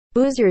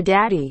Who's your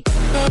daddy?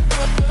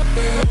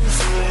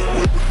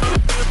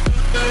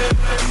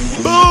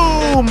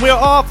 Boom! We're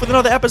off with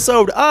another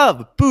episode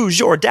of Who's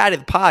Your Daddy,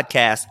 the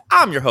podcast.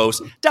 I'm your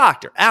host,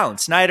 Dr. Alan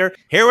Snyder,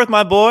 here with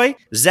my boy,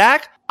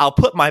 Zach. I'll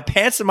put my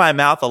pants in my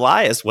mouth,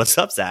 Elias. What's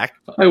up, Zach?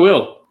 I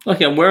will.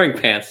 Look, I'm wearing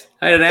pants.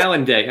 I had an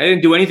Allen day. I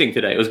didn't do anything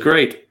today. It was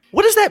great.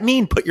 What does that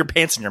mean, put your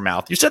pants in your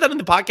mouth? You said that in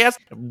the podcast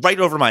right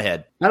over my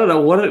head. I don't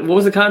know. What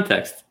was the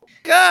context?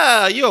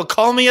 You'll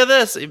call me of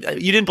this. You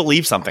didn't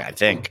believe something, I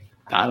think.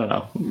 I don't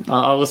know.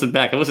 I'll listen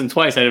back. I listened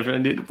twice. I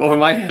did over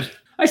my head.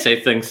 I say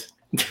things.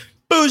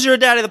 Who's Your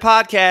Daddy, the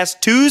podcast.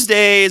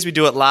 Tuesdays, we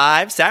do it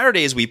live.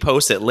 Saturdays, we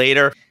post it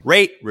later.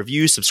 Rate,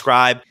 review,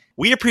 subscribe.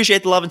 We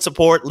appreciate the love and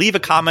support. Leave a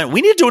comment.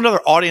 We need to do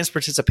another audience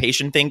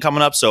participation thing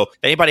coming up. So if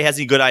anybody has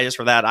any good ideas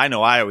for that, I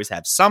know I always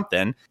have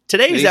something.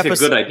 Today's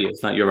episode. Good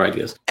ideas, not your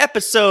ideas.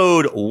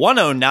 Episode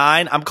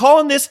 109. I'm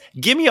calling this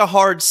Gimme a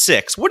Hard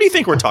Six. What do you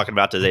think we're talking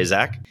about today,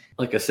 Zach?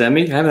 Like a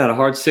semi? I haven't had a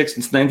hard six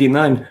since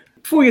 99.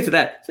 Before we get to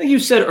that, I think you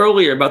said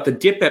earlier about the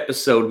dip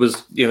episode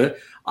was,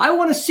 I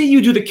want to see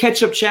you do the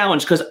ketchup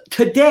challenge because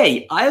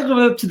today I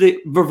live up to the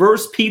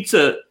reverse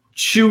pizza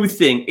chew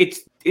thing. It's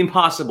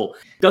impossible.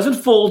 Doesn't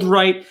fold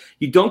right.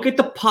 You don't get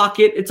the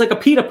pocket. It's like a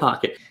pita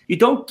pocket. You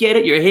don't get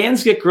it. Your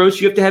hands get gross.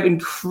 You have to have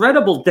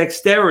incredible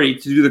dexterity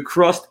to do the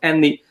crust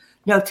and the...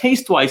 Now,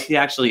 taste-wise, he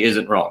actually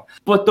isn't wrong.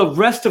 But the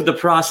rest of the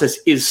process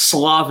is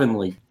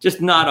slovenly. Just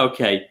not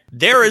okay.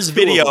 There is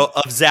video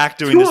of Zach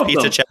doing this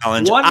pizza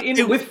challenge.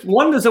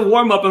 One is a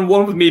warm-up and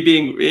one with me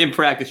being in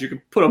practice. You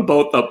can put them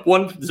both up.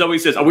 One, Zoe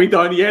says, are we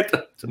done yet?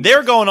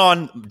 They're going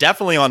on,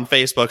 definitely on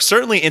Facebook,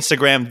 certainly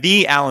Instagram,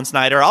 the Alan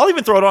Snyder. I'll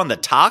even throw it on the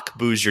talk,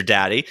 Booze Your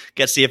Daddy.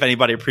 Get to see if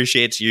anybody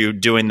appreciates you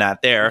doing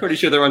that there. I'm pretty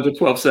sure they're under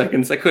 12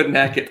 seconds. I couldn't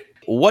hack it.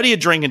 What are you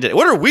drinking today?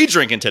 What are we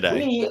drinking today?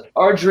 We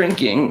are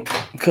drinking,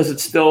 because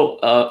it's still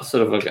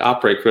sort of like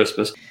opera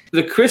Christmas,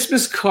 the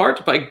Christmas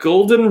Cart by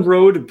Golden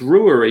Road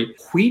Brewery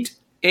Wheat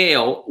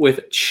Ale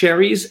with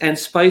cherries and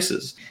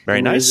spices.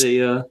 Very nice.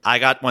 I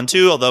got one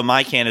too, although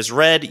my can is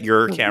red.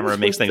 Your camera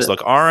makes things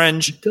look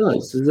orange. It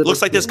does.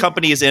 Looks like this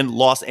company is in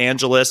Los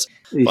Angeles,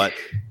 but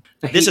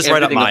this is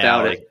right up my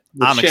alley.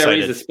 I'm cherries,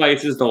 excited. The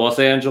spices, the Los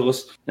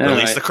Angeles.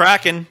 Release the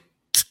Kraken.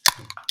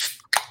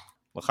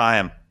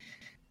 L'chaim.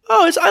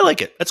 Oh, I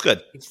like it. That's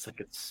good. It's like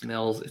it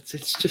smells.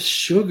 It's just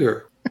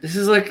sugar. This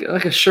is like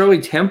a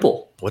Shirley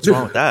Temple. What's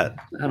wrong with that?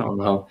 I don't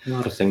know. A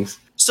lot of things.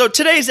 So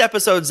today's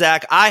episode,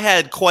 Zach, I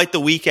had quite the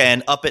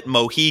weekend up at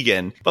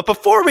Mohegan. But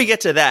before we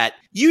get to that,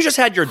 you just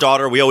had your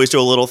daughter. We always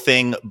do a little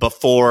thing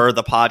before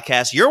the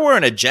podcast. You're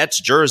wearing a Jets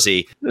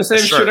jersey. The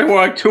same shirt I wore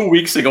like 2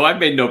 weeks ago. I've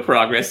made no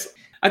progress.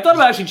 I thought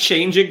about actually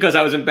changing because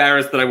I was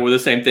embarrassed that I wore the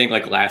same thing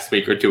like last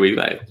week or 2 weeks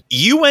ago.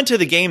 You went to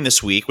the game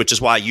this week, which is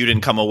why you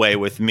didn't come away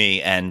with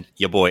me and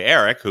your boy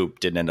Eric, who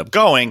didn't end up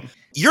going.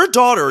 Your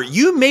daughter,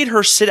 you made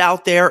her sit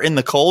out there in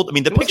the cold. I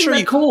mean, the picture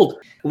wasn't that cold.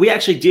 We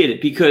actually did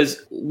it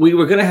because we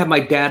were going to have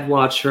my dad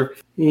watch her.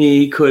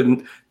 He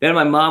couldn't. Then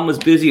my mom was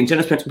busy and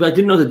Jenna's parents, but I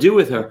didn't know what to do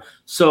with her.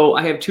 So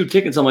I have 2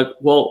 tickets. I'm like,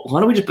 well, why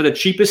don't we just put the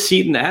cheapest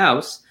seat in the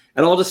house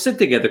and all just sit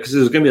together because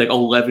there's going to be like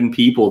 11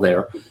 people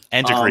there.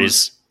 And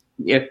degrees.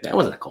 Yeah, that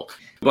wasn't that cold.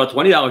 About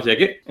 $20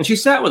 ticket, and she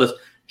sat with us.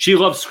 She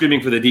loves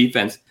screaming for the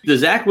defense. The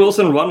Zach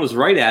Wilson run was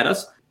right at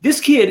us. This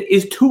kid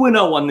is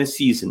 2-0 on this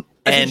season.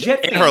 And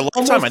in her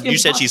lifetime, you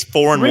said she's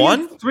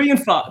 4-1?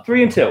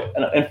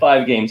 3-2 in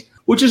 5 games,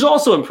 which is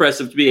also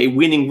impressive to be a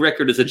winning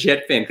record as a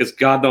Jet fan, because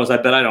God knows, I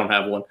bet I don't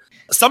have one.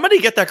 Somebody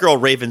get that girl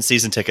Ravens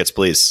season tickets,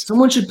 please.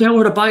 Someone should tell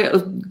her to buy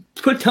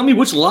tell me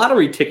which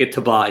lottery ticket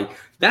to buy.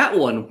 That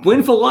one,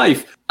 win for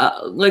life.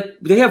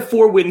 They have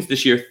 4 wins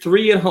this year,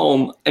 3 at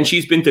home, and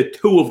she's been to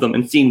 2 of them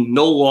and seen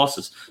no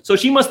losses. So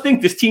she must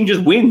think this team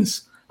just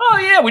wins. Oh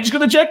yeah, we just go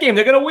to the Jet game.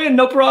 They're gonna win,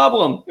 no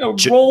problem.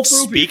 Roll through.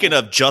 Speaking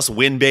of just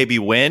win, baby,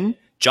 win.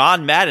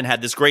 John Madden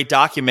had this great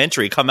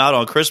documentary come out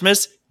on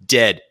Christmas.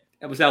 Dead.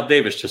 That was Al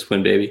Davis, just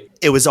win, baby.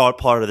 It was all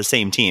part of the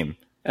same team.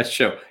 That's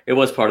true. It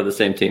was part of the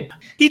same team.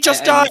 He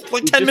just died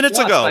like 10 minutes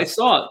ago. I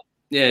saw it.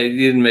 Yeah, he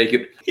didn't make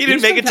it. He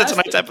didn't make it to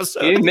tonight's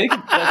episode. He didn't make it.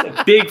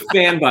 That's a big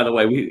fan, by the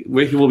way.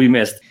 He will be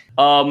missed.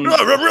 I'm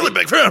a really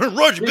big fan.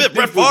 Roger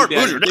Brett Favre,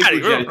 who's your daddy?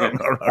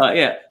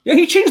 Yeah,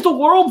 he changed the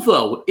world,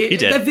 though. He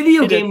did. That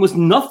video game was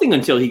nothing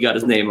until he got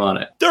his name on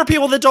it. There are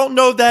people that don't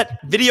know that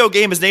video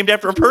game is named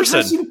after a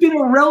person. He hasn't been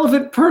a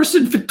relevant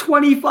person for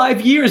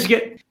 25 years.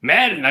 Yet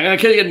Madden, I'm gonna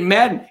kill you,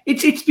 Madden.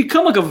 It's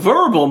become like a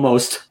verb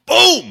almost.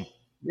 Boom.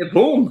 Yeah,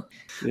 boom.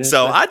 Yeah,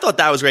 so I thought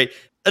that was great.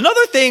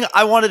 Another thing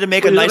I wanted to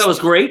make a nice. That was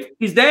great.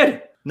 He's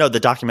dead. No, the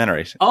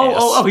documentary.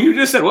 Oh! You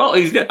just said, well,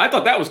 he's dead. I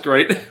thought that was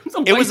great.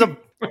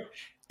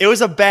 It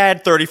was a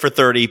bad 30 for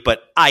 30,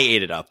 but I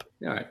ate it up.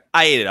 All right.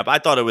 I ate it up. I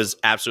thought it was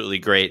absolutely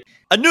great.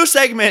 A new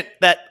segment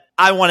that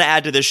I want to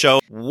add to this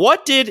show.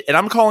 And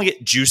I'm calling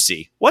it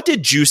Juicy. What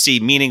did Juicy,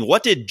 meaning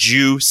what did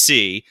you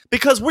see?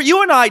 Because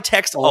you and I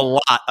text a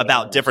lot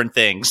about different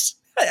things.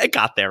 It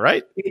got there,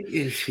 right?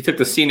 He took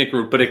the scenic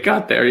route, but it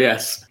got there,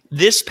 yes.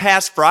 This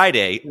past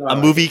Friday, a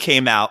movie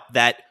came out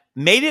that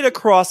made it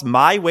across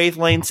my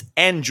wavelengths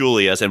and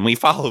Julia's, and we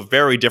follow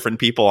very different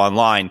people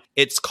online.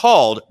 It's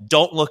called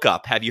Don't Look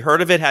Up. Have you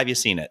heard of it? Have you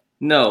seen it?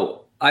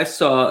 No, I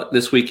saw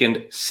this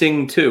weekend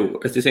Sing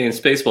 2, as they say in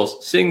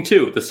Spaceballs, Sing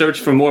 2, The Search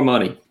for More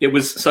Money. It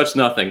was such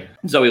nothing.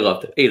 Zoe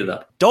loved it, ate it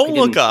up. Don't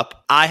Look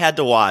Up, I had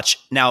to watch.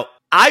 Now,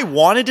 I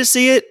wanted to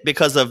see it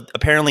because of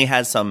apparently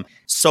has some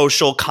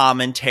social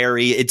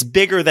commentary. It's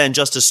bigger than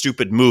just a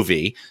stupid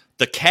movie.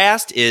 The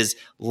cast is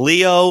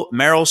Leo,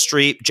 Meryl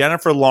Streep,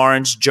 Jennifer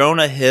Lawrence,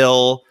 Jonah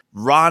Hill,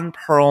 Ron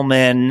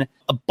Perlman,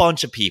 a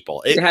bunch of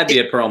people. It had to be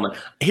a Perlman.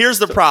 Here's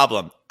the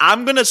problem.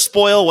 I'm going to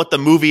spoil what the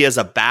movie is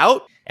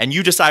about, and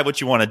you decide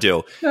what you want to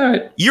do. All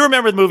right. You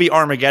remember the movie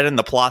Armageddon,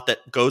 the plot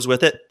that goes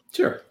with it?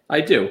 Sure,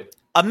 I do.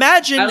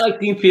 Imagine... I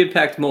like Deep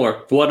Impact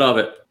more. What of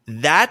it?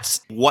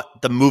 That's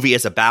what the movie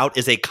is about,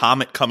 is a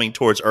comet coming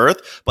towards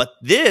Earth. But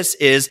this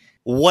is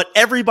what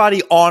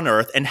everybody on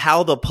Earth and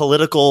how the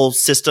political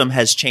system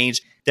has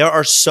changed. There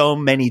are so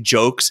many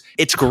jokes.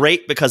 It's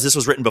great because this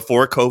was written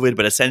before COVID,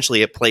 but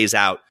essentially it plays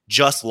out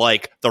just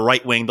like the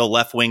right wing, the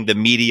left wing, the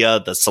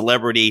media, the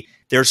celebrity.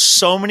 There's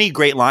so many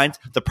great lines.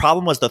 The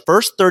problem was the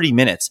first 30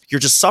 minutes, you're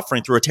just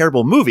suffering through a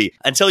terrible movie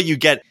until you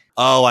get,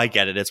 oh, I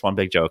get it. It's one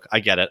big joke. I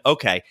get it.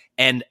 Okay.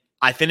 And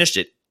I finished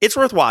it. It's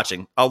worth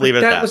watching. I'll leave it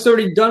at that. That was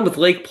already done with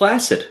Lake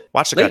Placid.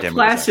 Watch the Lake goddamn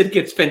Placid movie.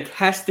 gets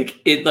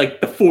fantastic in like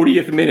the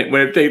 40th minute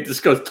when they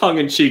just goes tongue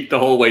in cheek the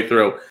whole way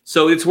through.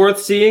 So it's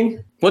worth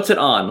seeing. What's it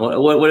on?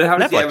 What how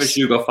does the average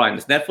Jew go find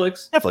this?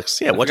 Netflix? Netflix,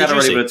 yeah. What did you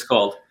see? What it's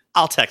called.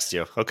 I'll text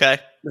you, okay?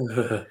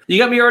 You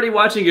got me already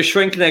watching Your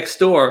Shrink Next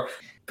Door.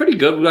 Pretty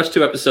good. We watched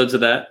 2 episodes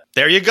of that.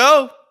 There you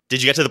go.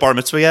 Did you get to the bar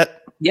mitzvah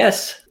yet?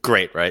 Yes.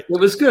 Great, right? It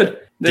was good.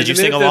 Did you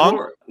sing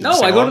along? No,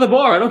 I go to the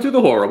bar. I don't do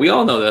the horror. We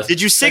all know this. Did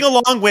you sing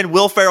along when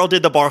Will Ferrell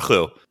did the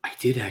Barchu? I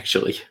did,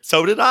 actually.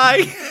 So did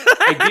I.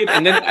 I did.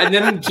 And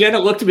then Jenna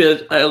looked at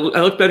me. I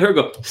looked at her and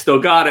go, still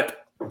got it.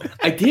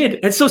 I did.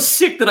 It's so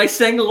sick that I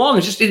sang along.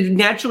 It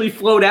naturally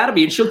flowed out of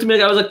me. And she looked at me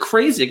like I was like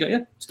crazy. I go, yeah,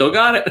 still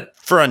got it.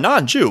 For a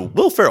non-Jew,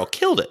 Will Ferrell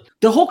killed it.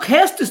 The whole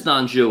cast is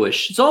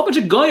non-Jewish. It's all a bunch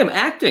of goyim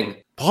acting.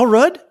 Paul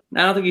Rudd?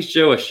 I don't think he's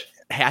Jewish.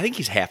 Hey, I think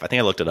he's half. I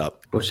think I looked it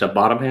up. What's the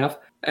bottom half?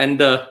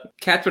 And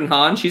Katherine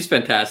Hahn, she's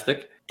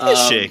fantastic. Is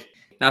she?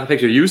 Not the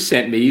picture you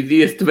sent me,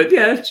 but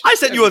yeah. I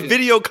sent you a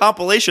video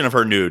compilation of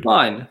her nude.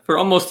 Fine. For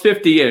almost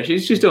 50 years.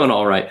 She's doing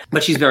all right.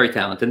 But she's very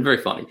talented and very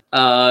funny.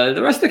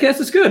 The rest of the cast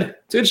is good.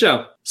 It's a good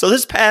show. So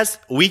this past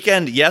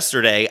weekend,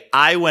 yesterday,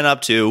 I went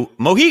up to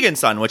Mohegan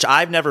Sun, which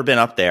I've never been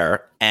up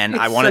there. And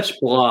it's I wanted... such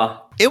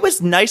blah. It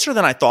was nicer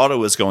than I thought it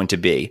was going to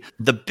be.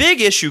 The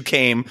big issue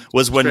came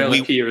was when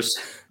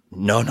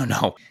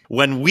No.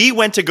 When we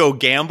went to go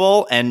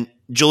gamble, and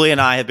Julie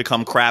and I had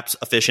become craps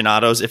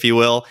aficionados, if you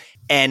will,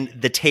 and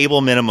the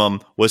table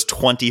minimum was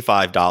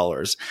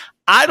 $25.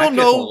 I don't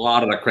know. A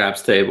lot of the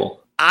craps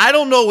table. I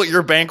don't know what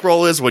your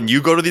bankroll is when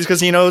you go to these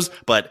casinos,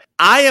 but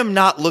I am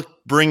not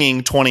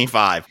bringing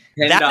 $25.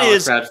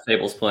 $10 craps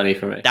table's plenty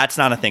for me. That's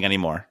not a thing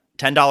anymore.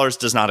 $10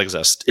 does not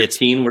exist.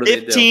 15. What do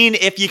 15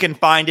 if you can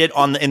find it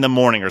in the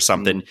morning or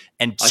something,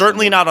 and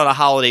certainly not on a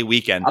holiday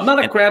weekend. I'm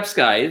not a craps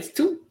guy. It's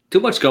too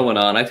much going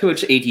on. I too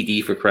much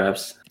ADD for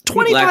craps.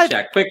 25.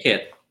 Blackjack, quick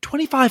hit.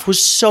 25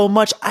 was so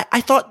much. I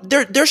thought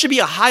there should be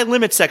a high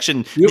limit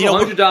section. You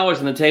have $100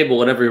 on the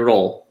table at every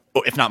roll.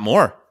 If not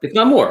more. If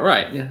not more,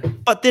 right. Yeah.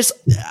 But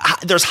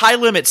there's high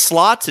limit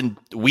slots, and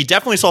we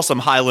definitely saw some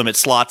high limit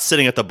slots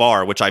sitting at the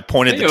bar, which I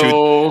pointed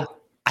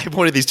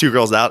these 2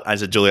 girls out. I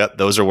said, Julia,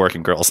 those are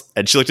working girls.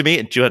 And she looked at me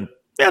and she went,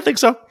 yeah, I think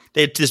so.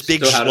 They had this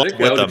big how did it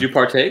go? with them. Did you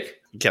partake?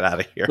 Get out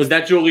of here. Was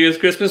that Julia's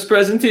Christmas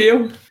present to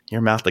you? Your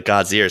mouth to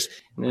God's ears.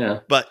 Yeah.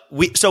 But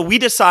we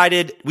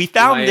decided we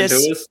found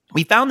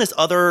this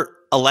other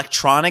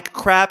electronic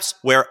craps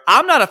where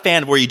I'm not a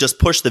fan where you just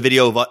push the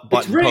video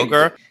button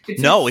poker.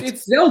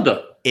 It's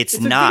Zelda. It's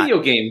a not video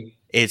game.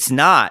 It's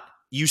not.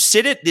 You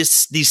sit at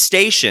these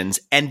stations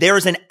and there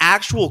is an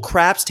actual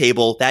craps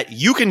table that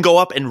you can go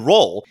up and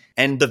roll,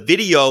 and the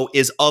video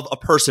is of a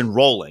person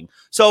rolling.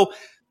 So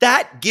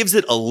that gives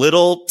it a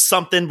little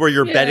something where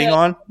you're betting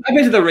on. I've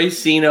been to the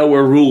Racino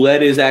where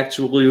roulette is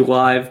actually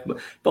live,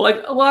 but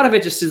like a lot of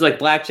it just is like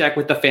blackjack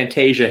with the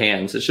Fantasia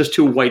hands. It's just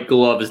 2 white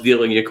gloves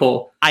dealing you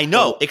call. I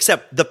know,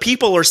 except the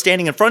people are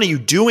standing in front of you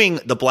doing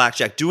the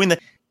blackjack, doing the...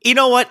 You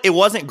know what? It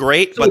wasn't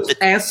great, so but it's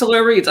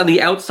ancillary. It's on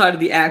the outside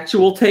of the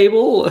actual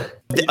table.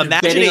 Imagine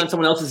betting on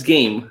someone else's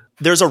game.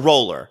 There's a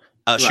roller.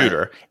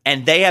 Shooter,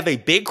 and they have a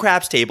big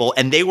craps table,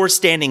 and they were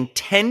standing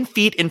 10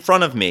 feet in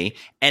front of me,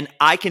 and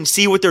I can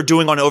see what they're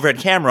doing on overhead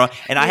camera,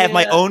 and I have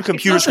my own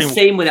computer screen. It's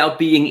not the same without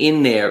being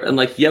in there and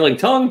like yelling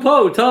tongue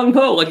po,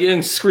 like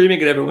you're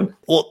screaming at everyone.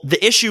 Well,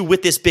 the issue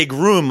with this big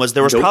room was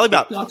there was probably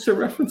about Boxer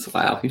reference.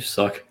 Wow, you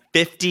suck.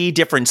 50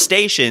 different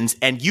stations,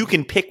 and you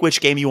can pick which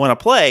game you want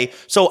to play.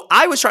 So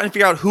I was trying to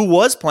figure out who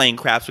was playing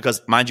craps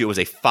because, mind you, it was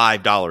a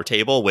 $5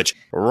 table, which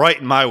right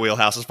in my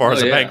wheelhouse as far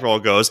as the bankroll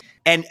goes.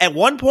 And at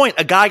one point,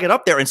 a guy got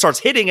up there and starts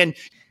hitting, and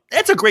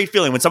that's a great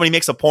feeling when somebody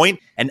makes a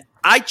point, and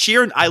I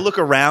cheer and I look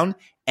around,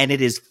 and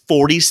it is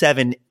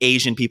 47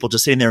 Asian people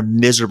just sitting there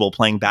miserable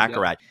playing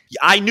Baccarat. Yeah.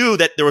 I knew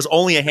that there was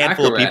only a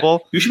handful of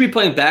people. You should be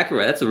playing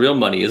Baccarat. That's the real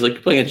money. It's like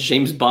you're playing a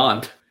James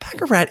Bond.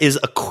 Baccarat is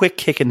a quick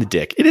kick in the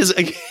dick. It is.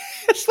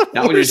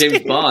 Not when you're James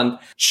Bond.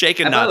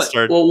 Shake and not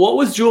stirred. Well, what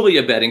was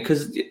Julia betting?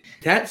 Because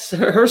that's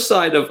her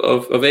side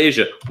of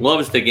Asia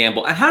loves to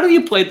gamble. And how do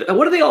you play?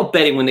 What are they all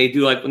betting when they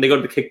do when they go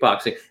to the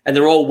kickboxing and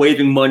they're all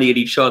waving money at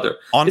each other?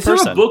 Is there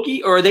a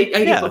bookie or are they?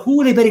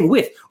 Who are they betting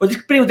with? Or are they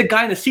betting with the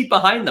guy in the seat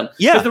behind them?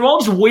 Yeah, because they're all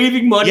just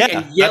waving money and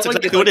yelling. That's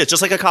exactly what it is.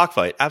 Just like a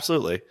cockfight.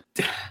 Absolutely.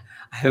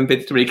 I haven't been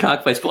to too many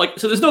cockfights, but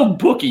so there's no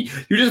bookie.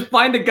 You just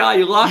find a guy,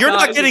 you lock. You're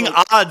not getting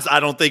odds, I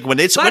don't think, when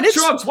it's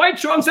white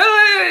trunks.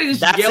 Hey,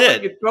 that's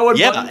it.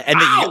 Yeah, and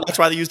that's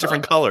why they use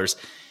different colors.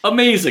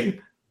 Amazing.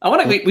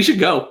 We should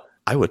go.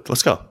 I would.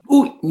 Let's go.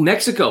 Ooh,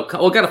 Mexico.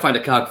 Gotta find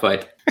a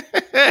cockfight.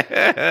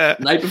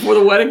 Night before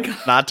the wedding.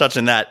 Not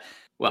touching that.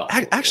 Well,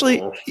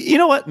 actually, you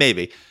know what?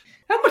 Maybe.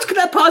 How much could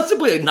that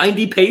possibly?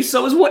 90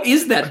 pesos? What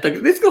is that?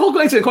 This whole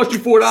thing's gonna cost you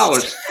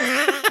 $4.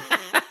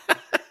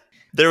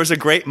 There was a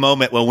great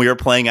moment when we were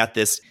playing at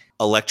this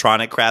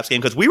electronic craps game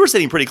because we were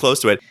sitting pretty close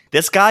to it.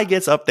 This guy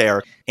gets up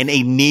there in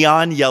a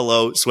neon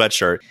yellow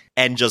sweatshirt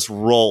and just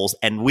rolls,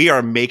 and we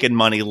are making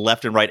money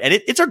left and right. And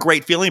it's a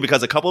great feeling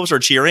because a couple of us are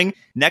cheering.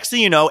 Next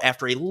thing you know,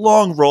 after a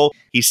long roll,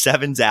 he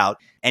sevens out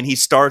and he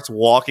starts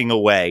walking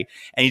away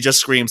and he just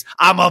screams,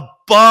 "I'm a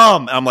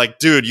bum." And I'm like,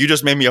 "Dude, you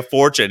just made me a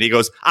fortune." He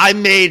goes, "I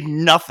made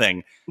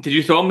nothing." Did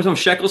you throw him some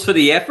shekels for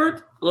the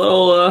effort?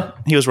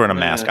 He was wearing a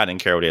mask. I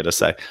didn't care what he had to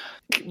say.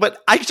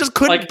 But I just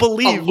couldn't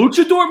believe. A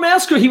luchador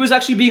mask, or he was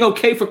actually being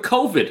okay for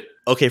COVID?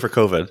 Okay for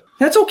COVID.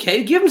 That's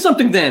okay. Give him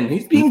something then.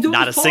 He's being doing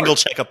not a single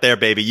check up there,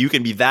 baby. You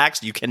can be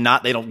vaxxed. You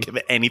cannot. They don't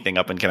give anything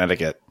up in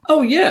Connecticut.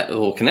 Oh, yeah.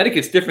 Well,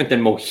 Connecticut's different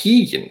than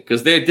Mohegan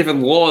because there are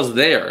different laws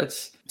there.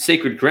 It's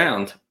sacred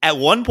ground. At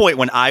one point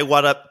when I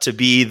went up to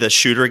be the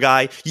shooter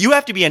guy, you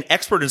have to be an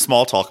expert in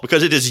small talk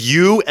because it is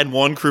you and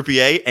one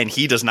croupier and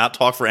he does not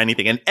talk for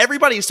anything. And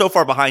everybody is so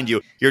far behind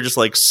you. You're just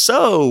like,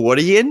 "So what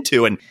are you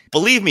into?" And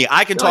believe me,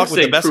 I can talk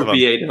with the best of them.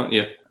 Don't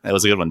you? That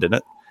was a good one, didn't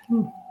it?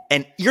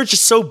 And you're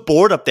just so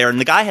bored up there and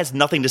the guy has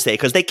nothing to say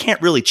because they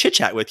can't really chit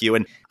chat with you.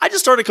 And I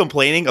just started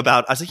complaining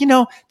about, I was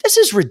like, this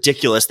is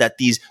ridiculous that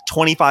these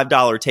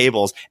 $25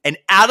 tables, and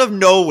out of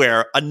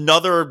nowhere,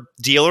 another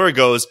dealer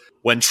goes,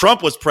 "When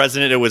Trump was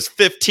president, it was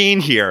 15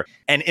 here."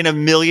 And in a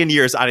million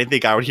years, I didn't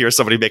think I would hear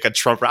somebody make a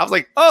Trump rack. I was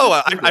like,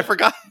 I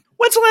forgot.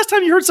 When's the last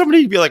time you heard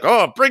somebody be like,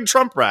 "Oh, bring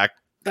Trump rack"?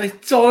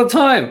 It's all the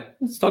time.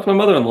 Let's talk to my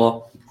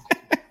mother-in-law.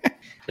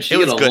 She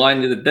had a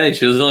line the other day.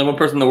 She was the only one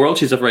person in the world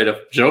she's afraid of.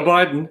 Joe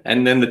Biden.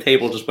 And then the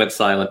table just went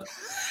silent.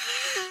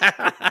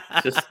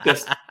 just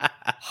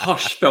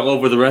hush fell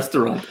over the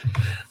restaurant.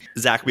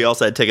 Zach, we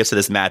also had tickets to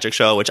this magic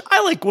show, which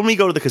I like when we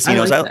go to the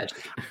casinos.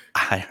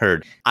 I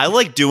heard. I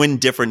like doing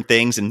different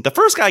things. And the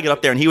first guy got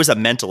up there and he was a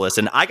mentalist.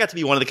 And I got to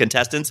be one of the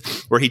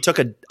contestants where he took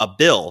a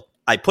bill.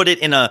 I put it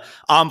in an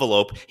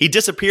envelope. He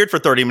disappeared for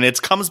 30 minutes,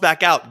 comes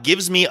back out,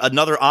 gives me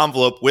another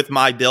envelope with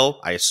my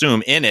bill, I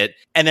assume, in it,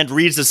 and then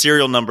reads the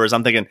serial numbers.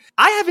 I'm thinking,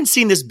 I haven't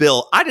seen this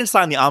bill. I didn't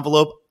sign the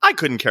envelope. I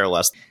couldn't care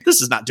less.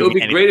 This is not doing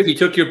anything. It would be great if he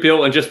took your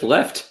bill and just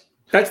left.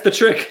 That's the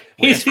trick.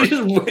 He just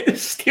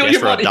steal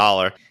your money. For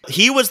 $1.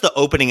 He was the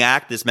opening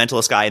act, this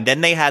mentalist guy, and then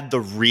they had the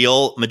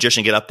real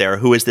magician get up there,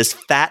 who is this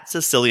fat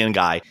Sicilian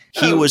guy.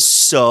 He was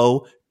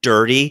so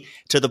dirty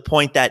to the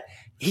point that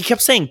he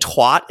kept saying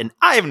twat, and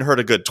I haven't heard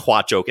a good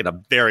twat joke in a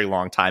very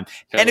long time.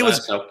 And it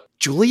was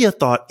Julia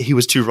thought he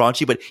was too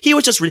raunchy, but he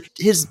was just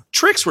his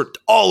tricks were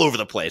all over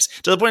the place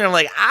to the point where I'm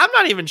like, I'm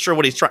not even sure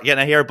what he's trying to get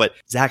at here. But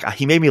Zach,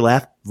 he made me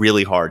laugh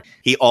really hard.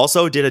 He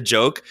also did a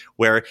joke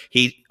where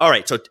and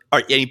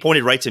he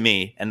pointed right to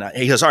me, and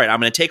he goes, "All right, I'm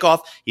going to take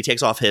off." He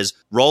takes off his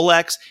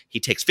Rolex. He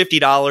takes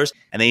 $50,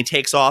 and then he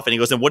takes off, and he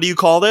goes, "And what do you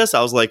call this?"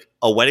 I was like,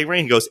 "A wedding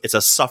ring." He goes, "It's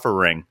a suffer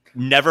ring."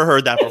 Never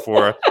heard that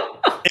before.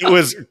 It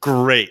was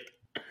great.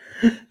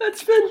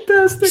 That's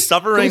fantastic.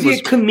 Suffering was he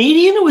a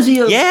comedian or was he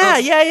a...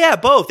 Yeah,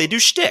 both. They do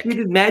shtick. He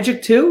did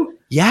magic too?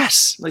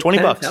 Yes. Like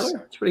 $20.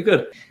 It's pretty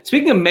good.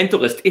 Speaking of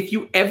mentalist,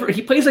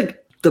 he plays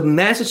like the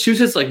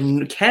Massachusetts, like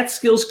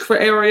Catskills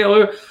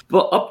area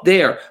up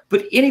there.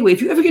 But anyway,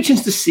 if you ever get a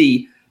chance to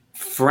see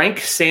Frank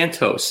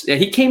Santos,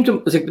 he came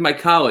to my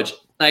college.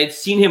 I had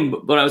seen him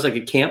when I was like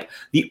at camp.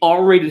 The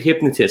R-rated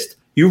hypnotist.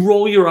 You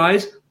roll your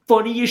eyes.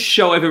 Funniest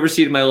show I've ever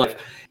seen in my life.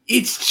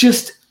 It's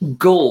just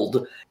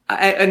gold.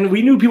 And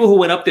we knew people who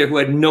went up there who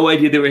had no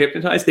idea they were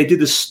hypnotized. They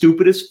did the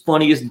stupidest,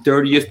 funniest,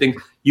 dirtiest thing.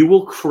 You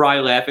will cry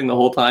laughing the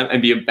whole time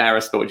and be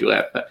embarrassed by what you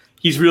laugh at.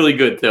 He's really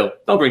good, too.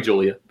 Don't bring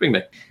Julia. Bring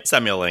me.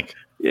 Send me a link.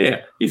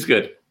 Yeah, he's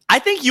good. I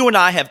think you and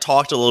I have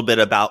talked a little bit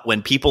about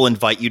when people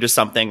invite you to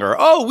something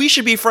or, we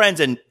should be friends.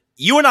 And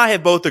you and I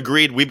have both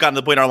agreed. We've gotten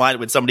to the point in our line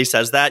when somebody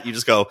says that, you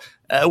just go,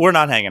 we're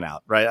not hanging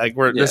out, right? Like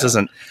this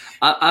isn't.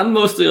 I'm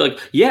mostly like,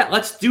 yeah,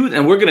 let's do it.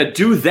 And we're going to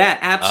do that.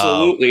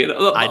 Absolutely.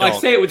 I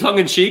say it with tongue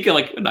in cheek and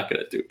like, we're not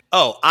going to do it.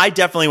 Oh, I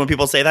definitely, when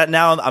people say that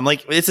now, I'm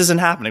like, this isn't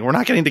happening. We're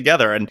not getting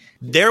together. And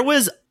there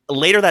was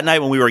later that night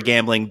when we were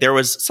gambling, there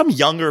was some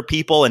younger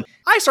people, and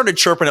I started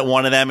chirping at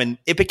one of them, and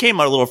it became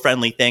a little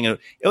friendly thing. And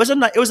it was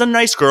a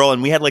nice girl,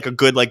 and we had like a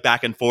good like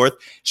back and forth.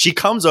 She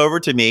comes over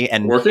to me,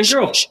 and working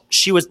girl.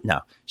 She was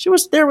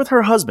there with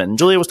her husband.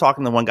 Julia was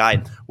talking to one guy,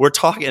 and we're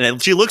talking,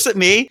 and she looks at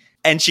me.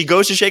 And she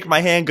goes to shake my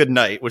hand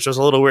goodnight, which was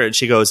a little weird.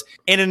 She goes,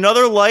 in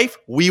another life,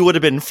 we would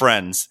have been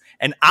friends.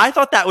 And I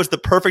thought that was the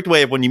perfect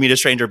way of when you meet a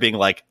stranger being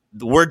like,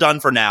 we're done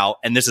for now.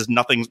 And this is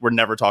nothing. We're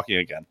never talking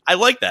again. I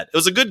like that. It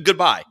was a good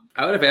goodbye.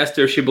 I would have asked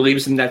her if she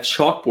believes in that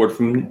chalkboard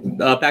from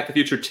Back to the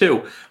Future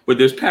 2, where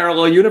there's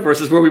parallel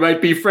universes where we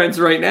might be friends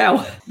right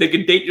now. They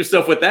can date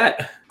yourself with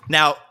that.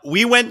 Now,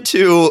 we went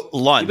to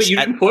lunch. But you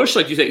didn't push,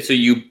 like you say, so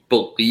you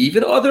believe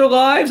in other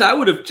lives? I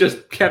would have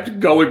just kept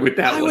going with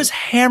that I was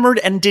hammered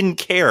and didn't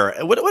care.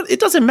 It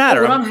doesn't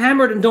matter. When I'm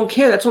hammered and don't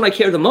care, that's when I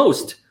care the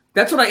most.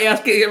 That's when I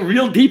ask, get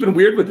real deep and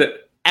weird with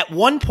it. At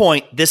one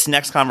point, this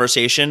next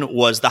conversation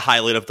was the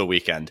highlight of the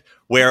weekend,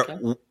 where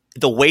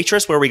the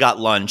waitress where we got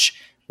lunch,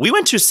 we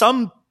went to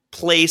some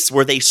place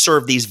where they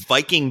serve these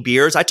Viking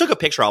beers. I took a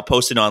picture, I'll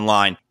post it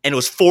online, and it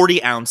was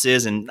 40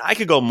 ounces, and I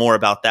could go more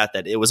about that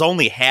it was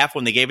only half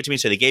when they gave it to me,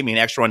 so they gave me an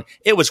extra one.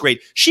 It was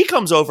great. She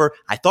comes over.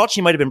 I thought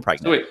she might have been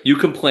pregnant. So wait, you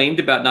complained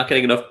about not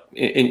getting enough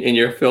in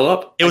your fill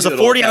up? It was a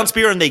 40-ounce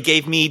beer, and they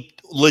gave me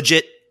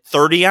legit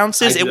 30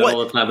 ounces. I do it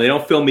all the time. They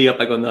don't fill me up.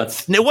 I go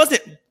nuts. It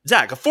wasn't,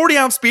 Zach, a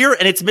 40-ounce beer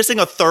and it's missing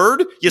a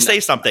third? Say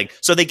something.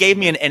 So they gave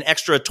me an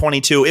extra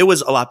 22. It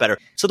was a lot better.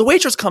 So the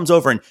waitress comes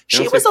over and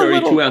she was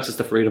 32 ounces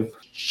to freedom.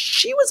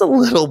 She was a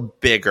little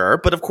bigger,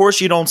 but of course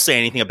you don't say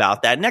anything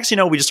about that. Next,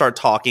 we just start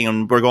talking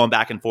and we're going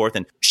back and forth.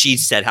 And she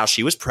said how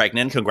she was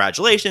pregnant.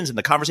 Congratulations. And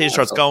the conversation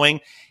starts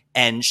going.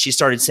 And she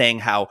started saying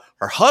how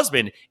her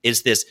husband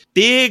is this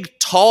big,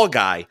 tall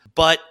guy,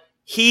 but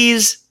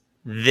he's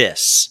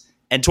this.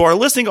 And to our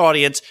listening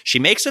audience, she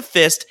makes a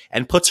fist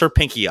and puts her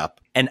pinky up.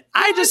 And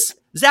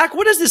Zach,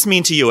 what does this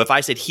mean to you if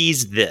I said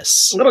he's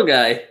this? Little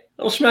guy,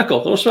 little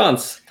schmeckle, little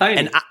schwanz, tiny.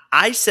 And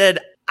I said,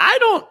 I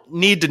don't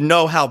need to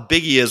know how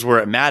big he is where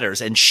it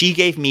matters. And she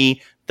gave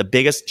me the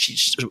biggest,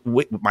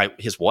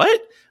 his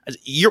what?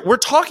 We're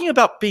talking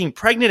about being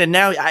pregnant and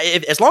now,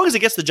 as long as it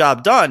gets the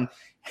job done,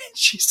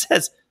 she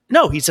says,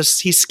 no, he's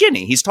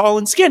skinny. He's tall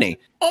and skinny.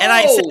 Oh. And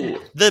I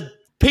said, the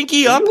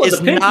pinky up is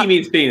the pinky not.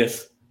 Means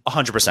penis.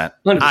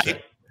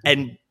 100%.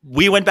 And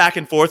we went back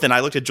and forth, and I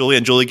looked at Julie,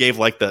 and Julie gave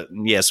like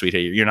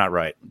sweetie, you're not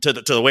right to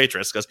the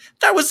waitress because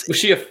that was. Was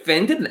she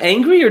offended and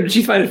angry, or did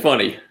she find it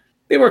funny?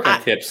 They work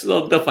on tips;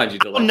 they'll find you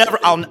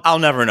delightful. I'll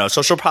never know.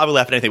 So she'll probably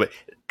laugh at anything. But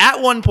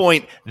at one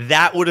point,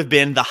 that would have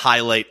been the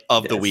highlight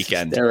of the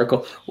weekend.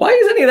 Hysterical. Why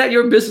is any of that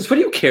your business? What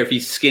do you care if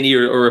he's skinny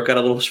or got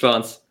a little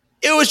schwanz?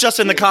 It was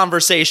just in the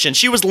conversation.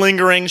 She was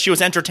lingering. She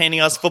was entertaining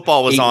us.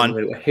 Football was on.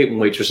 I hate when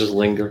waitresses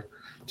linger.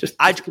 Just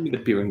give me the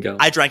beer and go.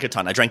 I drank a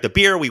ton. I drank the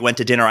beer. We went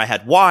to dinner. I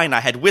had wine. I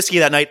had whiskey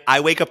that night.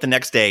 I wake up the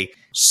next day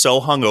so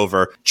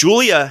hungover.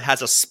 Julia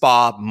has a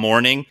spa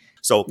morning.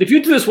 So if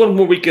you do this one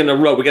more week in a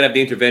row, we're going to have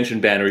the intervention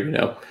banner,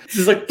 This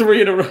is like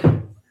 3 in a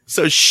row.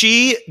 So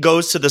she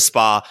goes to the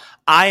spa.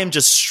 I am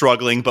just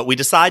struggling, but we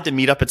decide to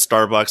meet up at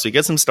Starbucks. We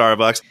get some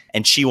Starbucks,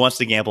 and she wants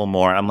to gamble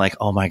more. I'm like,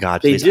 oh my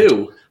God, please. They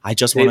do. I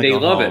just want to go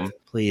love home.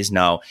 It. Please,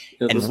 no.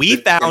 And we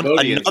found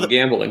another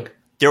gambling.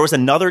 There was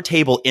another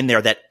table in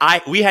there that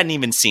we hadn't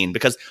even seen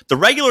because the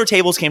regular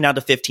tables came down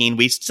to 15.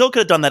 We still could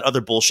have done that other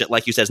bullshit,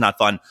 like you said, is not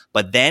fun.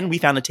 But then we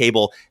found a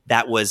table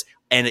that was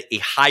a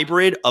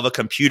hybrid of a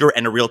computer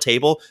and a real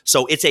table.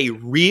 So it's a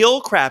real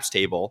craps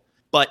table,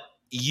 but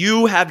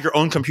you have your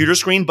own computer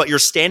screen, but you're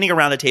standing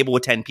around a table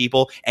with 10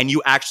 people and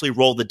you actually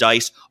roll the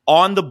dice.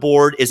 On the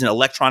board is an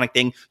electronic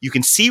thing. You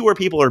can see where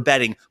people are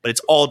betting, but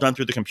it's all done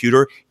through the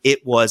computer.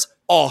 It was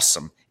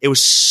awesome. It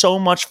was so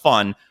much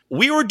fun.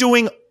 We were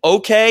doing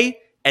okay.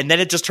 And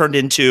then it just turned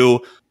into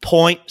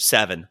 0.7,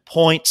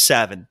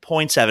 0.7,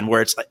 0.7,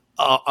 where it's like,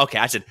 oh, okay.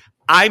 I said,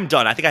 I'm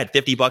done. I think I had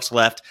 $50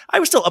 left. I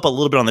was still up a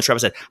little bit on the trip. I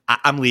said,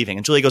 I'm leaving.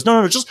 And Julie goes,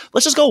 no,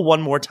 let's just go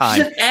one more time.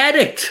 She's an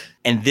addict.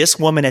 And this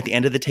woman at the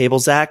end of the table,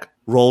 Zach,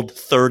 rolled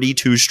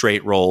 32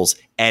 straight rolls,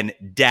 and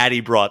Daddy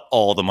brought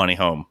all the money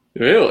home.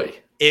 Really?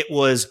 It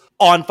was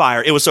on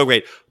fire. It was so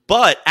great.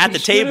 But at the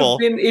table,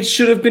 it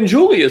should have been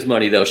Julia's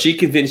money, though. She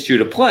convinced you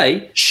to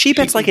play. She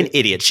bets like an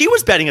idiot. She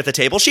was betting at the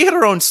table. She had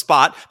her own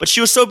spot, but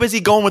she was so busy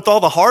going with all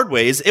the hard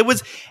ways. It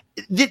was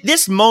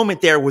this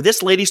moment there where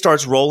this lady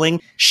starts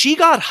rolling. She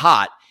got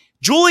hot.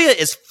 Julia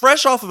is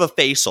fresh off of a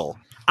facial.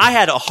 I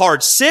had a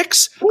hard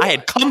 6. I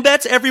had cum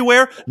bets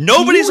everywhere.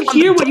 Nobody's on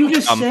hear what you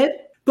just said?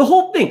 The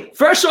whole thing.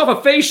 Fresh off a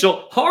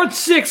facial, hard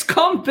 6,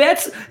 cum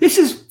bets. This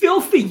is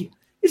filthy.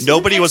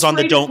 Nobody was on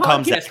the don't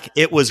come deck.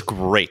 It was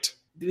great.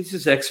 This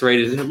is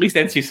X-rated. At least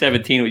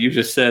NC-17, what you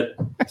just said.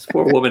 This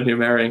poor woman you're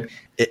marrying.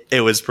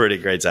 It was pretty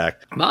great, Zach.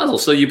 Mazel.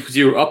 So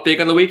you were up big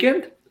on the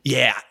weekend?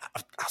 Yeah.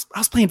 I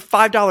was playing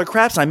 $5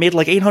 craps, and I made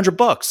like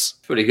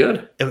 $800. Pretty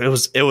good. It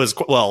was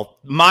well,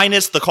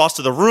 minus the cost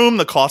of the room,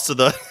 the cost of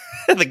the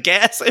the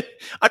gas.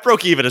 I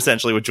broke even,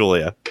 essentially, with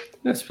Julia.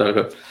 That's pretty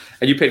good.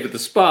 And you paid for the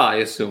spa, I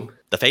assume?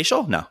 The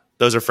facial? No.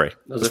 Those are free,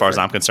 as far as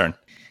I'm concerned.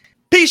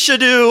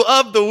 Peachadoo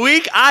of the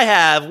week. I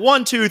have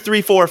 1, 2,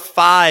 3, 4,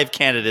 5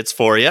 candidates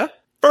for you.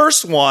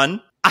 First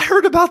one, I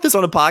heard about this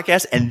on a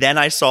podcast and then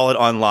I saw it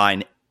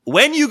online.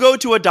 When you go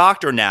to a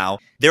doctor now,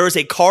 there is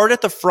a card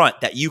at the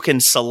front that you can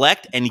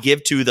select and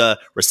give to the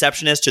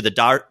receptionist, to the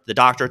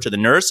doctor, to the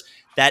nurse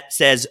that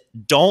says,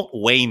 "Don't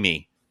weigh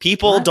me."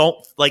 People don't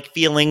like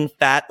feeling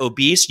fat,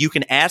 obese. You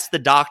can ask the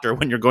doctor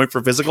when you're going for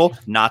a physical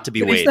not to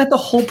be weighed. Isn't that the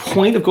whole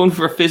point of going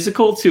for a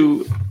physical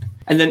to...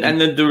 And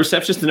then the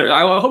receptionist,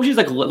 I hope she's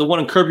like the one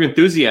in Curb Your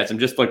Enthusiasm,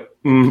 just like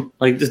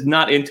just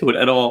not into it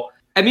at all.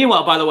 And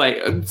meanwhile, by the way,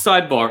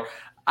 sidebar,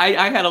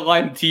 I had a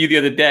line to you the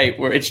other day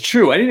where it's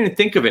true. I didn't even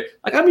think of it.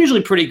 Like, I'm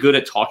usually pretty good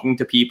at talking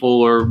to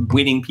people or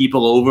winning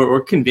people over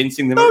or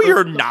convincing them. No,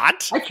 you're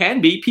not. I can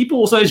be. People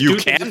will say, you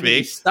can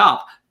be.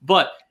 Stop.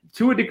 But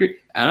to a degree,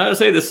 and I gotta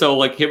say this, so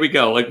like, here we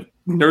go. Like,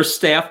 nurse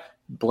staff,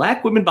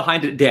 black women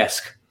behind a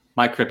desk,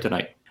 my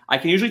kryptonite. I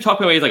can usually talk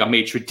my way as like a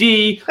maitre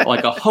d', or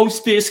like a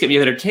hostess, get me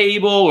at their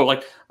table, or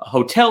like a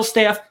hotel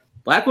staff.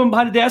 Black women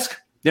behind a desk,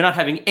 they're not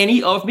having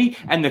any of me,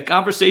 and the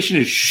conversation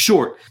is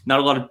short. Not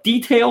a lot of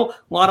detail,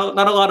 not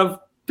a lot of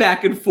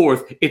back and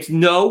forth. It's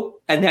no,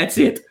 and that's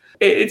it.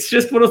 It's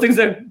just one of those things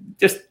that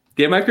just,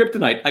 they're my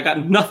kryptonite. I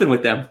got nothing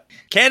with them.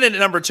 Candidate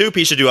number 2,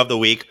 Peachadoo of the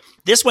week.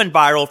 This went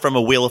viral from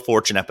a Wheel of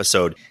Fortune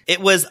episode.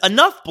 It was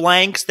enough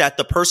blanks that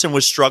the person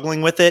was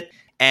struggling with it.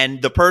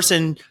 And the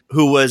person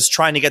who was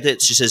trying to get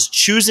it, she says,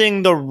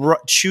 choosing the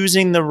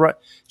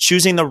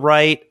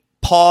right,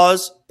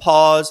 pause,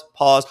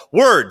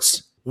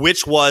 words,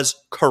 which was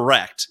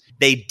correct.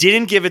 They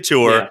didn't give it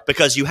to her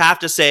because you have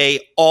to say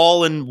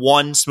all in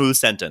one smooth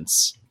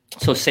sentence.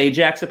 So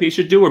Sajak's a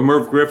Peachadoo or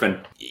Merv Griffin?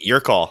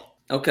 Your call.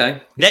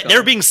 Okay.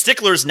 They're being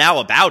sticklers now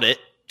about it.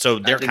 So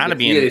they're kind of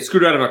being... Yeah, they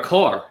screwed out of a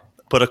car.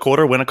 Put a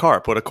quarter, win a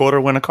car. Put a quarter,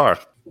 win a car.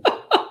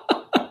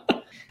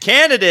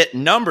 Candidate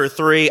number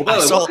 3.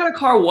 What kind of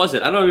car was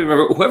it? I don't even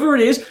remember. Whoever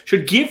it is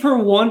should give her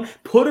one,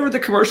 put her in the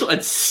commercial,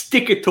 and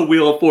stick it to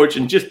Wheel of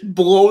Fortune. Just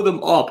blow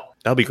them up.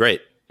 That'll be great.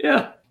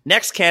 Yeah.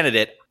 Next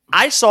candidate.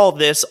 I saw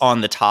this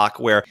on the talk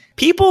where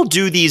people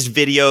do these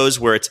videos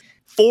where it's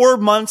 4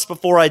 months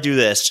before I do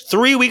this,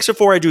 3 weeks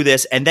before I do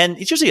this, and then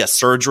it's usually a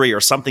surgery or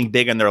something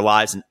big in their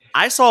lives. And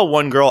I saw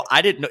one girl,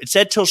 I didn't know, it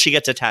said till she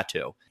gets a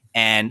tattoo.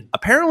 And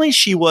apparently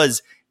she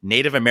was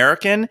Native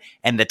American,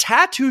 and the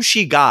tattoo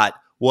she got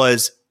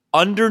was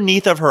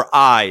underneath of her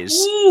eyes.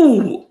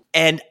 Ooh.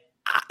 And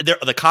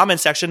the comment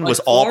section was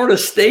Florida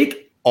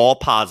State? All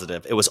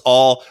positive. It was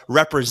all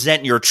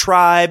represent your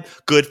tribe,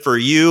 good for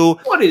you.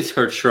 What is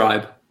her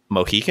tribe?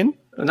 Mohican?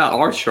 Not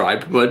our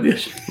tribe, but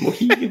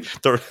Mohican.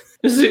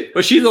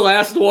 Was she the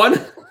last one?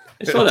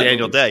 I saw that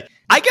Daniel Day.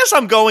 I guess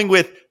I'm going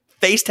with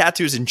face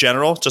tattoos in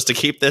general, just to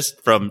keep this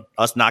from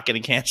us not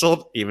getting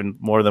canceled, even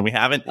more than we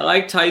haven't. I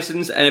like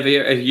Tyson's, and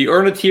if you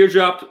earn a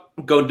teardrop,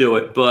 go do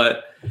it.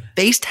 But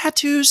face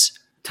tattoos?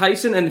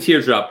 Tyson and the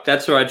teardrop.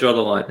 That's where I draw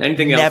the line.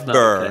 Anything else?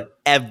 Never,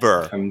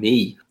 ever. For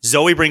me.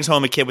 Zoe brings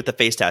home a kid with a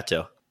face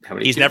tattoo.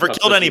 He's never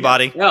killed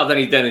anybody. Well, then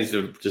he's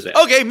just...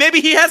 Okay, maybe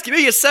he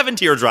has 7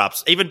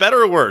 teardrops. Even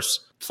better or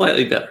worse?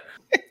 Slightly better.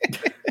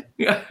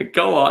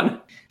 Go on.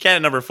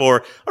 Candidate number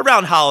 4,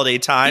 around holiday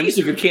time. These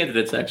are good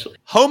candidates, actually.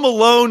 Home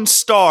Alone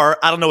star,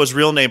 I don't know his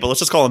real name, but let's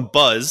just call him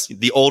Buzz,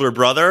 the older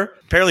brother,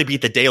 apparently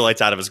beat the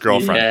daylights out of his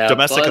girlfriend. Yeah,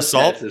 domestic Buzz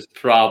assault. has his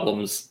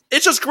problems.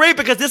 It's just great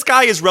because this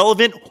guy is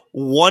relevant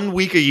 1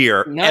 week a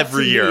year,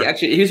 every year.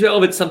 Actually, he's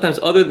relevant sometimes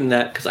other than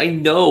that, because I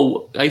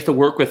know I used to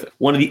work with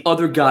one of the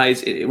other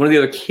guys, one of the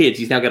other kids.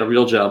 He's now got a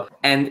real job.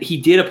 And he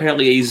did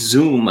apparently a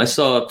Zoom. I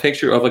saw a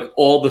picture of like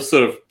all the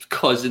sort of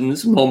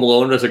cousins from Home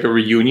Alone. There's like a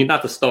reunion,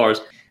 not the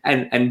stars.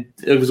 And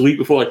it was a week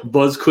before, like,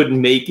 Buzz couldn't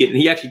make it. And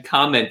he actually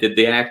commented,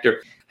 the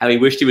actor, how he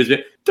wished he was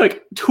there.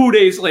 Like 2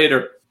 days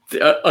later,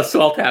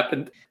 assault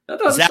happened.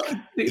 Zach,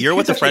 you're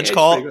what the French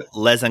call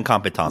les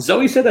incompetents.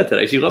 Zoe said that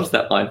today. She loves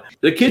that line.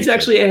 The kids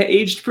actually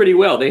aged pretty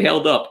well. They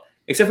held up.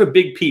 Except for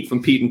Big Pete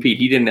from Pete and Pete.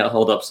 He didn't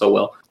hold up so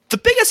well. The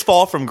biggest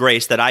fall from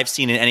grace that I've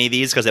seen in any of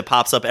these, because it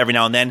pops up every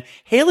now and then,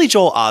 Haley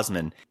Joel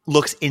Osment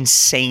looks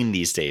insane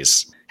these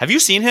days. Have you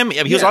seen him?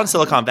 He was on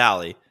Silicon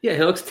Valley. Yeah,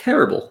 he looks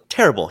terrible.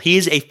 Terrible.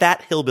 He's a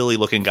fat hillbilly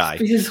looking guy.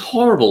 He's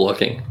horrible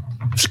looking.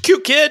 He's a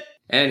cute kid.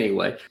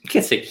 Anyway, you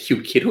can't say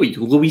cute kid. Who are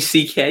you, Louis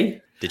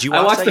C.K.? Did you watch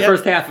I watched the yet?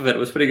 first half of it. It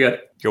was pretty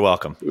good. You're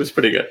welcome. It was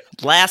pretty good.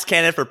 Last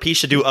candidate for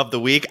Peachadoo of the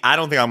week. I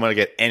don't think I'm going to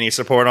get any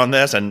support on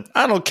this, and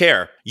I don't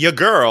care. Your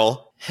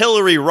girl,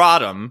 Hillary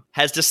Rodham,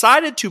 has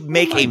decided to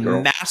make a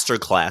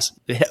masterclass.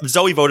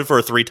 Zoe voted for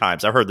her 3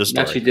 times. I've heard this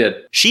story. Yeah, she did.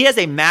 She has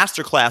a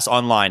masterclass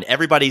online.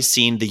 Everybody's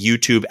seen the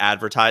YouTube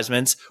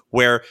advertisements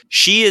where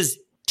she is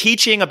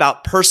teaching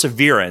about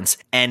perseverance.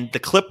 And the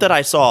clip that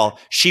I saw,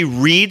 she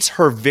reads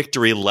her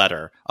victory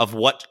letter of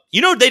what,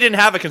 they didn't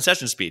have a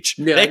concession speech.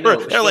 Yeah,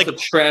 they're like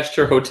trashed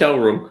her hotel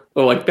room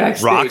or like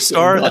backstage. Rock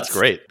star. That's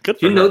great. Good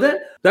for her. You know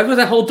that? That's what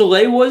that whole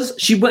delay was.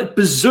 She went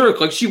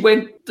berserk. Like she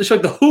went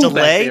like the Who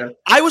delay. Back there.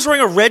 I was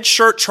wearing a red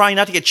shirt trying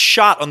not to get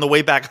shot on the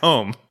way back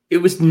home. It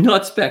was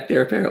nuts back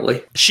there,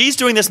 apparently. She's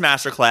doing this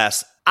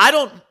masterclass. I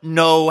don't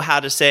know how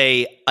to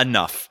say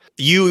enough.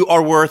 You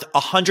are worth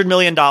 $100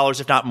 million,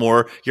 if not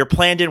more. Your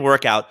plan didn't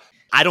work out.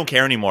 I don't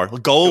care anymore.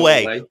 Go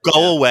away.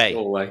 Go away.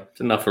 It's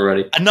enough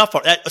already. Enough.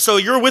 So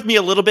you're with me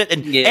a little bit.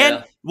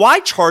 And why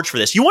charge for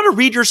this? You want to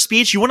read your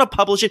speech? You want to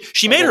publish it?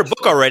 She made her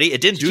book already.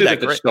 It didn't do that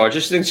great.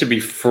 This thing should be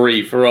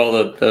free for all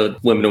the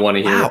women who want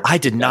to hear. Wow, I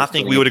did not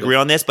think we would agree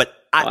on this, but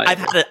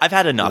I've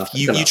had enough.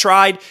 You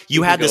tried.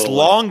 You had this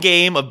long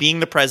game of being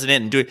the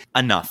president and doing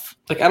enough.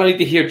 Like, I don't need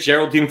to hear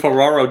Geraldine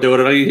Ferraro do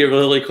it. I don't need to hear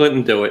Hillary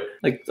Clinton do it.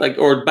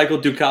 Or Michael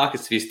Dukakis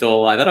if he's still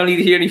alive. I don't need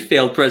to hear any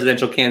failed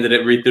presidential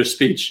candidate read their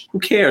speech. Who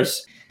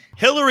cares?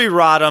 Hillary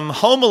Rodham,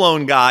 Home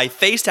Alone guy,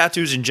 face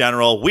tattoos in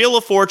general, Wheel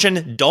of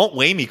Fortune, Don't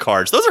Weigh Me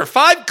cards. Those are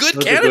 5 good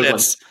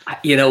candidates.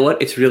 You know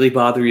what? It's really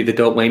bothering you, the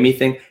Don't Weigh Me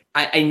thing.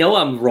 I know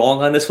I'm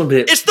wrong on this one, but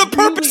it's the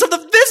purpose of the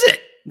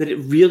visit. That it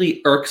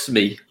really irks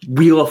me.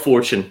 Wheel of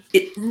Fortune.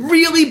 It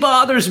really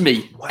bothers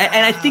me. Wow.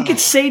 And I think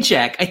it's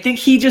Sajak. I think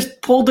he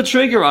just pulled the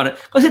trigger on it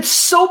because it's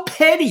so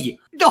petty.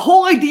 The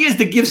whole idea is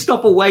to give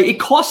stuff away. It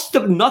costs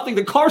them nothing.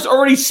 The car's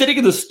already sitting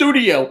in the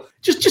studio.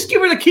 Just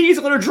give her the keys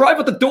and let her drive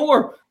out the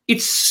door.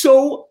 It's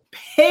so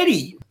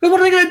petty. What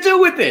are they going to do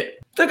with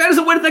it? The guy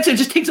doesn't win it next time. It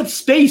just takes up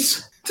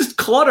space. Just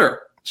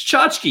clutter. It's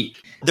tchotchke.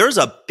 There's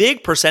a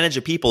big percentage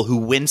of people who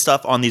win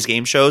stuff on these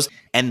game shows,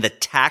 and the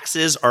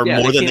taxes are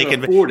more than they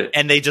can afford it.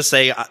 And they just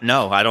say,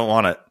 no, I don't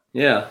want it.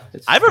 Yeah.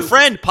 I have a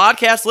friend,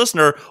 podcast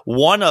listener,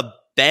 won a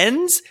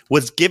Benz,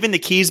 was given the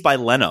keys by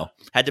Leno.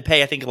 Had to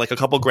pay, I think, like a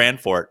couple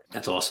grand for it.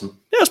 That's awesome.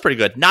 Yeah, it was pretty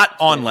good. Not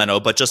on Leno,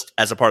 but just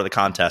as a part of the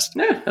contest.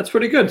 Yeah, that's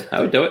pretty good.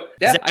 I would do it.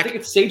 Yeah, I think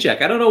it's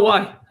Sajak. I don't know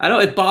why.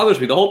 It bothers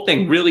me. The whole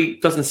thing really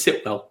doesn't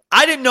sit well.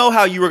 I didn't know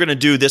how you were going to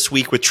do this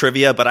week with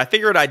trivia, but I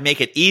figured I'd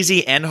make it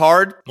easy and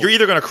hard. You're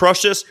either going to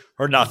crush this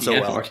or not so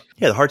well. Hard.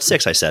 Yeah, the hard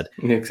 6, I said.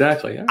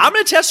 Exactly. Yeah. I'm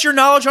going to test your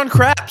knowledge on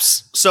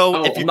craps.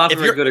 So I'm not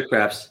very good at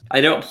craps. I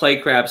don't play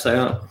craps.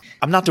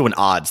 I'm not doing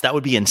odds. That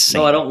would be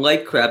insane. No, I don't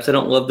like craps. I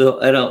don't love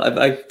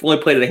I've only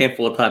played it a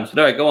handful of times. But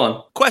all right, go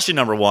on. Question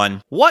number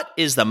 1. What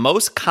is the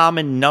most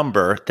common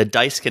number the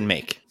dice can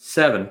make?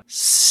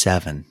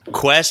 7.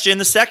 Question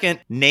the second.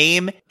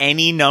 Name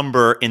any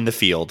number in the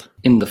field.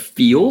 In the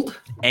field?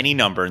 Any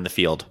number in the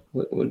field.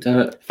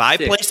 If I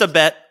place a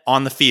bet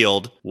on the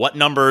field, what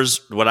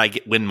numbers would I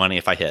win money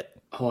if I hit?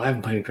 Oh, I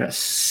haven't played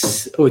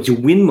craps. Oh, did you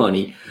win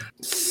money?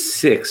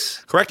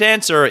 6. Correct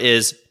answer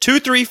is 2,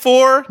 3,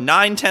 4,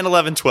 9, 10,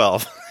 11,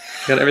 12.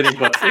 Got everything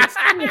but 6.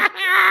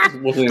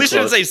 We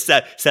shouldn't say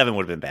 7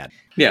 would have been bad.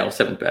 Yeah, well,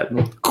 7's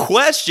bad.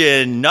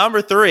 Question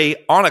number 3.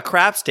 On a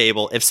craps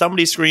table, if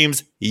somebody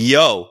screams,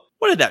 yo,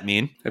 what did that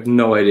mean? I have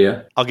no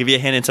idea. I'll give you a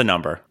hint. It's a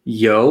number.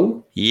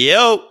 Yo?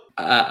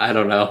 I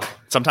don't know.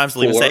 Sometimes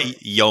they'll even say,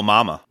 yo,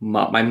 mama.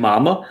 My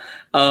mama?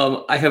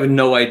 I have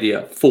no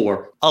idea.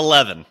 4.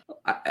 11.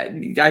 I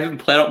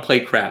don't play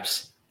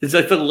craps. It's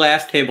like the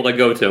last table I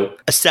go to.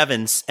 A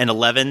 7 and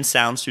 11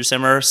 sounds too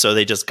similar, so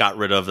they just got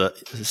rid of the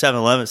 7,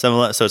 11, 7,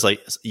 11. So it's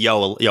like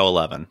yo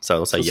 11. So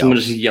it'll say yo. Someone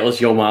just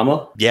yells yo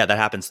mama? Yeah, that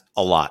happens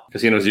a lot.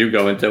 Casinos you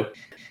go into.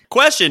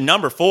 Question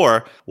number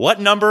 4. What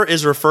number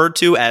is referred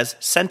to as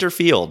center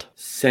field?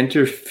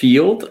 Center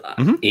field?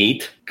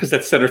 8? Because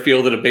that's center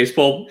field in a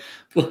baseball.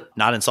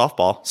 Not in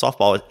softball.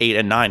 Softball is 8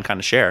 and 9 kind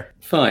of share.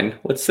 Fine.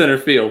 What's center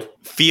field?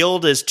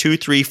 Field is 2,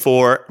 3,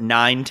 4,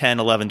 9, 10,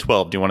 11,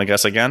 12. Do you want to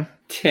guess again?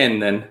 10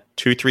 then.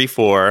 2, 3,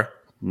 4,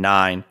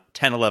 9,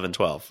 10, 11,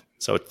 12.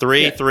 So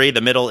 3, 3.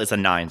 The middle is a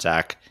 9,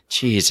 Zach.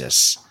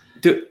 Jesus.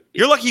 Dude,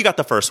 you're lucky you got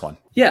the first one.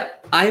 Yeah,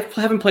 I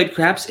haven't played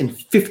craps in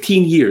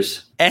 15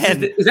 years.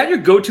 And is that your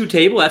go-to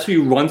table? That's where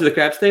you run to the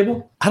craps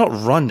table? I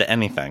don't run to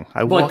anything.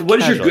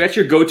 That's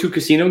your go-to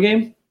casino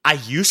game? I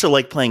used to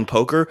like playing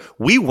poker.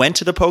 We went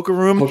to the poker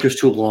room. Poker's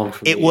too long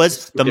for me. It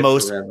was the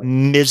most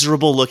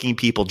miserable looking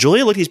people.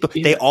 Julia looked at these people.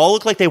 Yeah. They all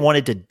look like they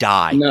wanted to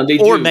die. No, they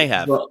or do. May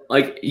have. Well,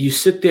 like, you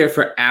sit there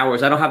for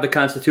hours. I don't have the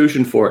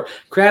constitution for it.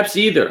 Craps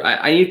either.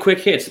 I need quick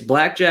hits.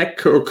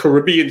 Blackjack or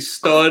Caribbean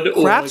stud.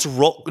 Craps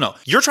roll. No,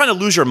 you're trying to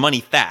lose your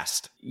money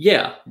fast.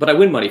 Yeah, but I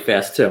win money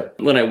fast too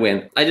when I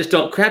win. I just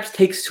don't. Craps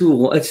takes too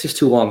long. It's just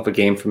too long of a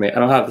game for me. I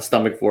don't have the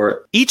stomach for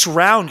it. Each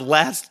round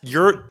lasts.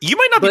 You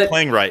might not be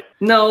playing right.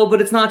 No, but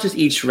it's not just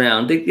each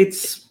round.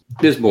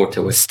 There's more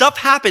to it. Stuff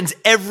happens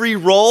every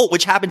roll,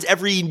 which happens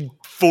every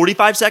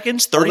 45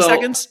 seconds, 30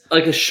 seconds.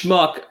 Like a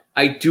schmuck,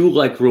 I do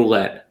like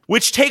roulette,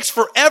 which takes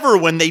forever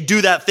when they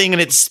do that thing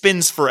and it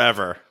spins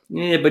forever.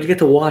 Yeah, but you get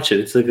to watch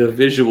it. It's like a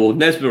visual,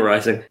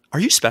 mesmerizing. Are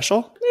you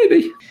special?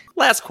 Maybe.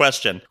 Last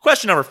question.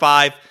 Question number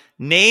 5.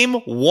 Name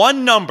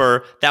one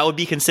number that would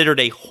be considered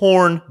a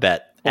horn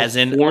bet, as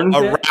in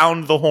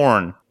around the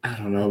horn. I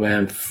don't know,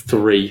 man.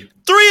 3.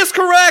 3 is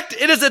correct.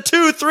 It is a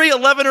 2, 3,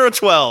 11, or a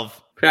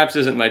 12. Craps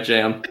isn't my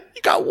jam.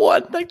 You got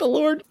 1. Thank the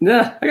Lord.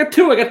 Yeah, I got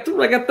 2. I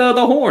got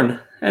the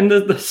horn and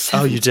the 7.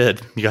 Oh, you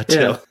did. You got 2.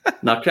 Yeah.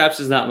 No, craps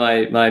is not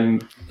my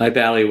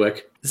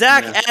ballywick.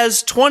 Zach,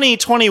 as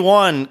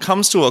 2021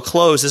 comes to a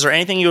close, is there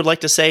anything you would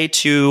like to say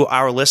to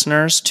our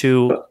listeners,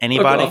 to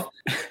anybody?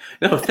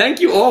 No, thank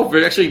you all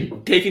for actually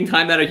taking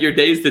time out of your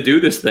days to do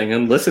this thing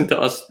and listen to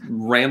us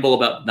ramble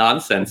about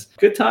nonsense.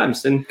 Good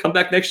times. And come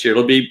back next year.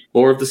 It'll be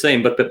more of the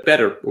same, but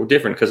better or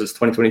different because it's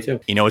 2022.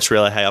 You know what's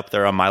really high up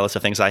there on my list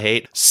of things I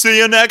hate? See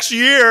you next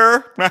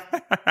year.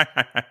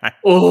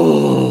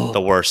 Oh.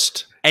 The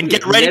worst. And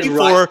get ready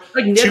for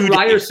Ned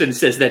Ryerson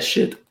says that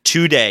shit.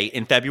 Today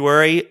in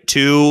February,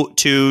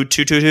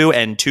 2/2/2/2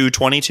 and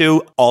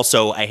 2/22.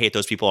 Also, I hate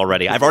those people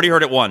already. I've already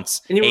heard it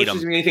once. Anyone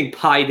who's doing anything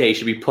Pi Day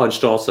should be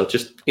punched also,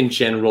 just in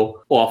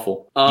general.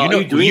 Awful. You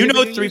know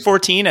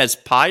 3/14 as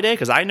Pi Day?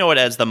 Because I know it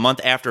as the month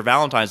after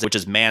Valentine's Day, which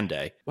is Man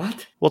Day.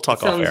 What? We'll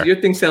talk off air.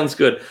 Your thing sounds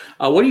good.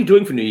 What are you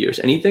doing for New Year's?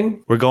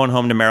 Anything? We're going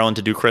home to Maryland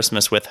to do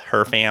Christmas with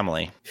her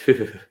family.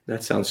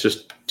 That sounds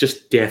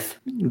just death.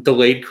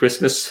 Delayed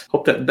Christmas.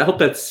 Hope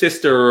that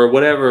sister or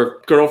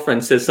whatever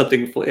girlfriend says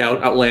something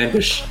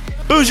outlandish.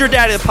 Who's Your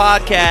Daddy, the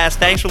podcast?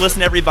 Thanks for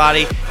listening,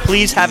 everybody.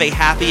 Please have a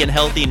happy and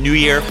healthy New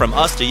Year from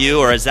us to you,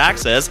 or as Zach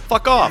says,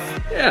 fuck off.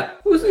 Yeah,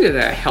 who's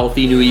a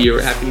healthy New Year,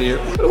 happy New Year?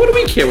 What do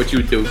we care what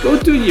you do? Go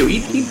do you.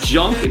 Eat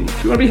junk, and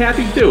if you want to be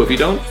happy, do. If you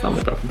don't, it's not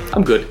my problem.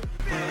 I'm good.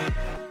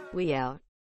 We out.